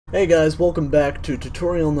Hey guys, welcome back to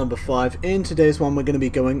tutorial number 5. In today's one we're going to be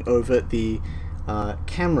going over the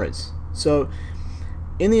cameras. So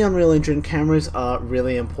in the Unreal Engine, cameras are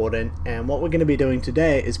really important, and what we're going to be doing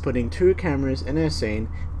today is putting two cameras in our scene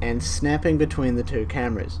and snapping between the two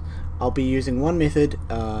cameras. I'll be using one method,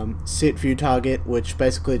 set view target, which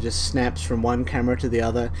basically just snaps from one camera to the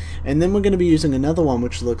other, and then we're going to be using another one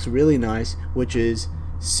which looks really nice, which is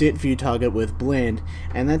set view target with blend,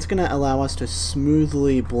 and that's going to allow us to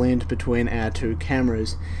smoothly blend between our two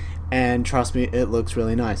cameras, and trust me, it looks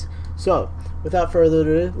really nice. So without further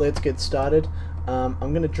ado, let's get started. I'm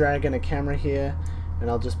going to drag in a camera here,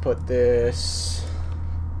 and I'll just put this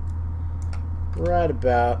right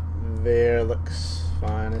about there. Looks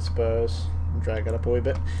fine, I suppose. Drag it up a wee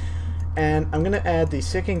bit, and I'm going to add the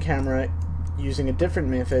second camera using a different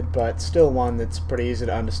method, but still one that's pretty easy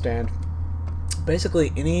to understand.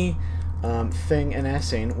 Basically, any thing in our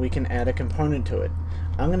scene, we can add a component to it.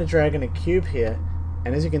 I'm going to drag in a cube here,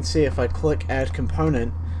 and as you can see, if I click add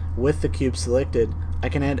component with the cube selected, I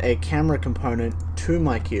can add a camera component to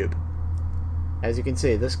my cube. As you can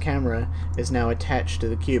see, this camera is now attached to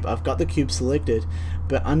the cube. I've got the cube selected,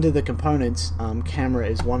 but under the components, camera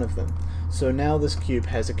is one of them. So now this cube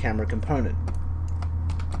has a camera component.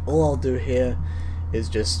 All I'll do here is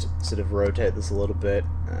just sort of rotate this a little bit.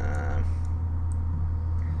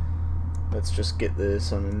 Let's just get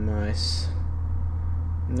this on a nice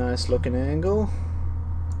looking angle,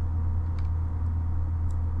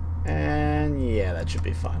 and yeah, that should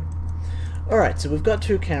be fine. Alright, so we've got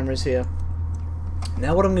two cameras here.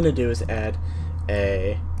 Now what I'm going to do is add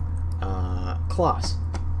a class,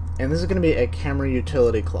 and this is going to be a camera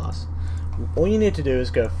utility class. All you need to do is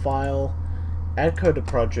go File, Add Code to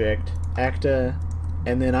Project, Actor,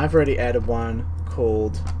 and then I've already added one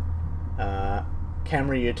called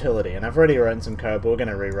camera utility, and I've already written some code, but we're going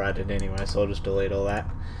to rewrite it anyway, so I'll just delete all that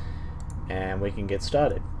and we can get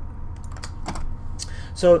started.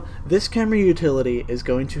 So this camera utility is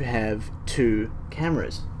going to have two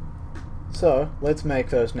cameras, so let's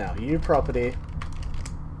make those now. U property,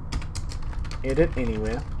 edit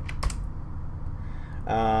anywhere,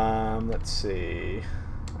 let's see,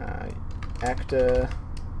 actor,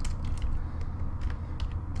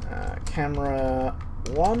 camera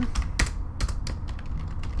 1,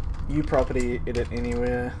 U property, edit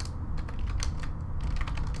anywhere,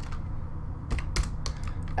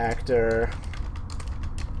 actor,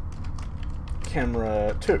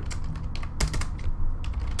 camera 2.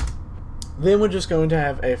 Then we're just going to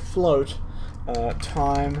have a float,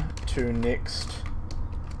 time to next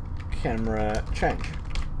camera change,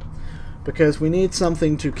 because we need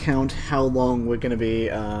something to count how long we're going to be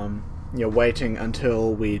waiting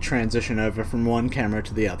until we transition over from one camera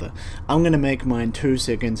to the other. I'm going to make mine 2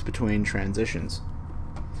 seconds between transitions.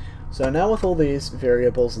 So now with all these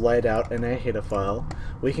variables laid out in a header file,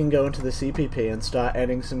 we can go into the CPP and start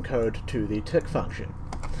adding some code to the tick function.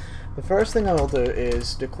 The first thing I will do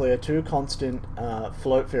is declare two constant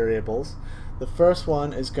float variables. The first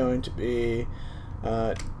one is going to be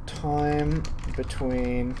time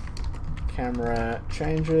between camera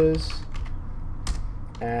changes,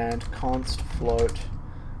 and const float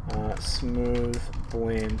smooth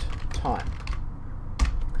blend time.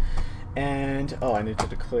 And oh, I need to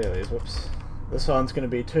declare these. Whoops. This one's going to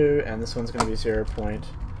be 2, and this one's going to be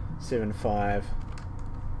 0.75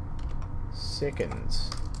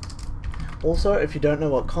 seconds. Also, if you don't know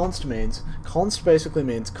what const means, const basically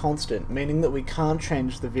means constant, meaning that we can't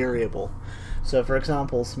change the variable. So for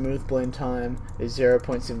example, smooth blend time is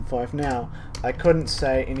 0.75 now. I couldn't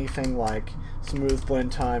say anything like smooth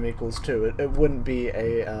blend time equals 2. It wouldn't be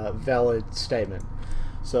a valid statement.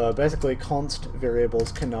 So basically, const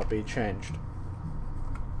variables cannot be changed.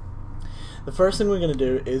 The first thing we're going to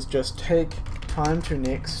do is just take time to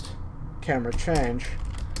next camera change.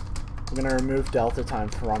 We're going to remove delta time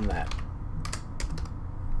from that.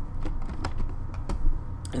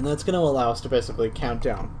 And that's going to allow us to basically count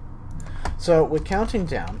down. So we're counting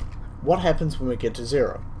down. What happens when we get to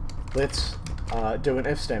 0? Let's do an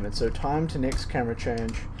if statement. So time to next camera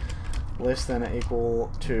change less than or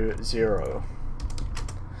equal to 0.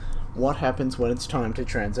 What happens when it's time to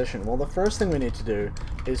transition? Well, the first thing we need to do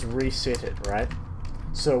is reset it, right?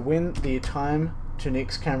 So when the time to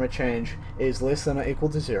next camera change is less than or equal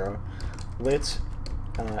to 0, let's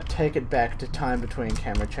take it back to time between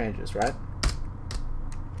camera changes, right?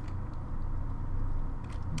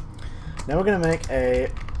 Now we're going to make a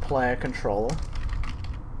player controller.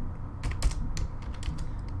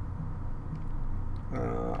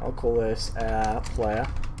 I'll call this player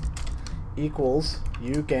equals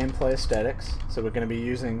u gameplay statics. So we're going to be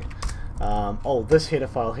using Oh, this header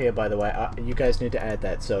file here, by the way, you guys need to add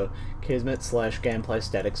that. So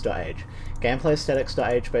kismet/gameplaystatics.h.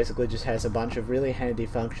 Gameplaystatics.h basically just has a bunch of really handy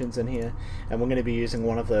functions in here, and we're going to be using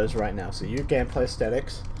one of those right now. So you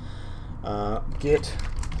gameplaystatics get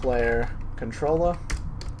player controller,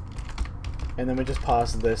 and then we just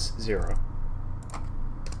pass this 0.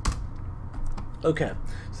 Okay,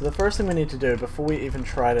 so the first thing we need to do before we even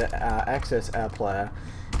try to access our player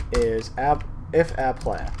is if our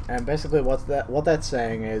player, and basically what that's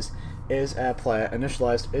saying is our player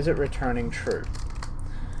initialized, is it returning true?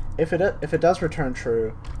 If it does return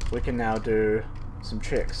true, we can now do some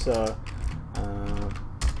checks. So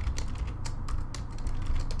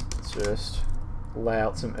let's just lay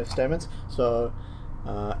out some if statements. So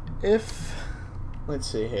if, let's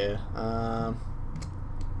see here,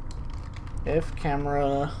 if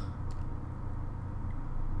camera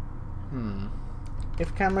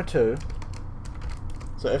if camera 2,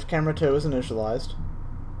 so if camera 2 is initialized,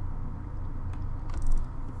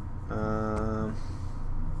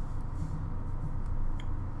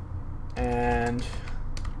 and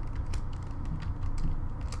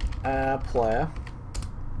our player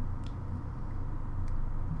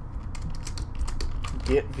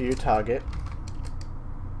get view target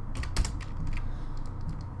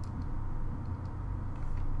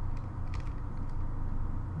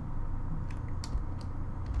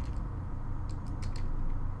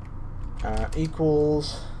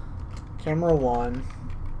equals camera 1,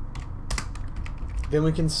 then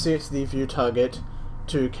we can set the view target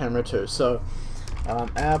to camera 2. So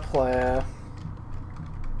our player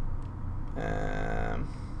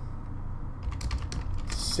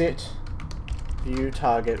set view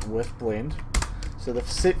target with blend. So the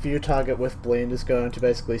set view target with blend is going to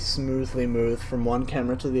basically smoothly move from one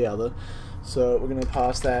camera to the other. So we're going to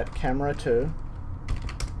pass that camera 2,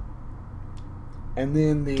 and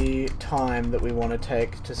then the time that we want to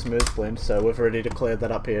take to smooth blend. So we've already declared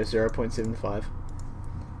that up here, 0.75.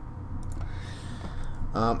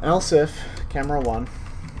 Else if camera 1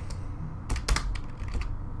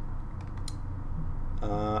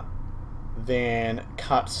 then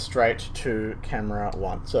cut straight to camera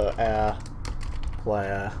 1. So our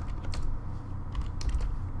player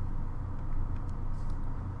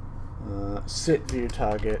set view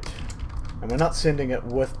target, and we're not sending it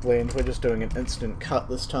with blend, we're just doing an instant cut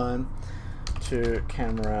this time to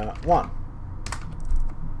camera 1.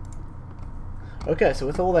 Okay, so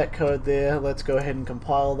with all that code there, let's go ahead and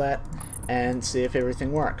compile that and see if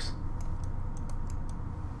everything works.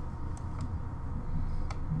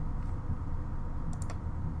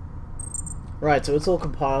 Right, so it's all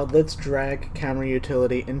compiled. Let's drag camera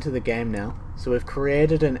utility into the game now. So we've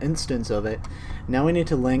created an instance of it. Now we need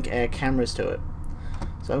to link our cameras to it.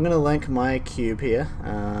 So I'm going to link my cube here,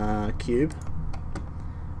 cube,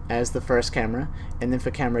 as the first camera, and then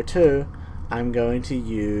for camera 2, I'm going to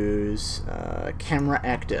use camera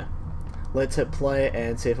actor. Let's hit play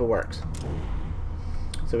and see if it works.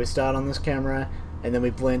 So we start on this camera, and then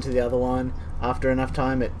we blend to the other one. After enough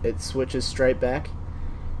time, it switches straight back,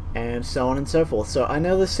 and so on and so forth. So I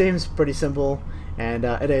know this seems pretty simple, and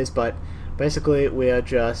it is, but basically we are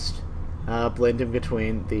just blending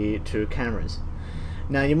between the two cameras.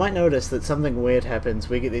 Now you might notice that something weird happens.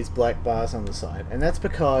 We get these black bars on the side, and that's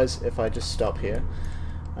because if I just stop here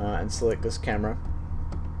and select this camera,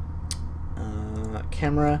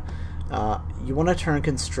 you want to turn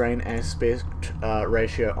constrain aspect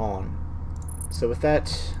ratio on. So with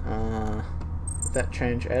that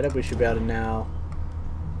change added, we should be able to now,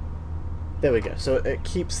 there we go. So it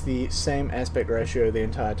keeps the same aspect ratio the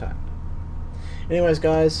entire time. Anyways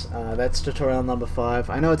guys, that's tutorial number 5.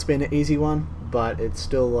 I know it's been an easy one, but it's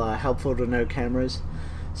still helpful to know cameras.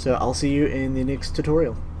 So I'll see you in the next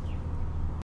tutorial.